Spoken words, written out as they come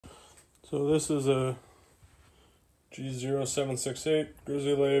So this is a Go768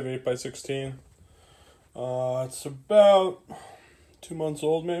 Grizzly lathe 8x16. It's about 2 months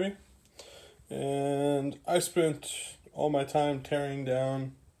old maybe. And I spent all my time tearing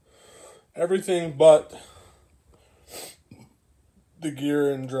down everything but the gear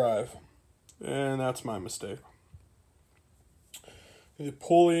and drive. And that's my mistake. The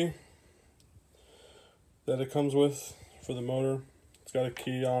pulley that it comes with for the motor, it's got a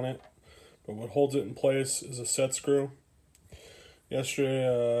key on it, but what holds it in place is a set screw.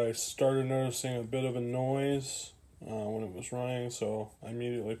 Yesterday I started noticing a bit of a noise when it was running, so I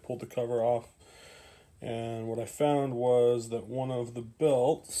immediately pulled the cover off. And what I found was that one of the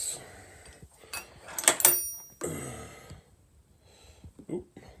belts,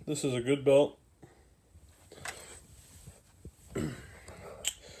 this is a good belt.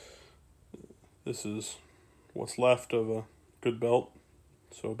 This is what's left of a good belt.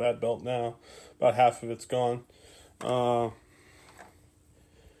 So a bad belt now. About half of it's gone. The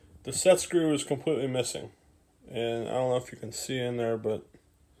set screw is completely missing. And I don't know if you can see in there, but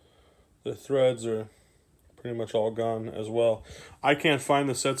the threads are pretty much all gone as well. I can't find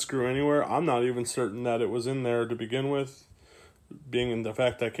the set screw anywhere. I'm not even certain that it was in there to begin with, being in the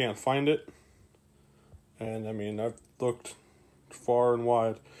fact I can't find it. And I mean, I've looked far and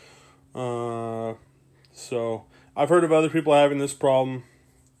wide. So I've heard of other people having this problem,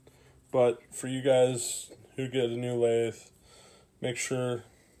 but for you guys who get a new lathe, make sure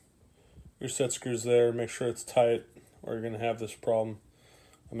your set screw's there, make sure it's tight, or you're going to have this problem.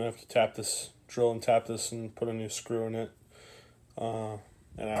 I'm going to have to tap this, drill and tap this and put a new screw in it. And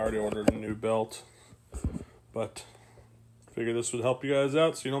I already ordered a new belt, but I figured this would help you guys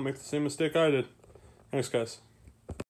out so you don't make the same mistake I did. Thanks, guys.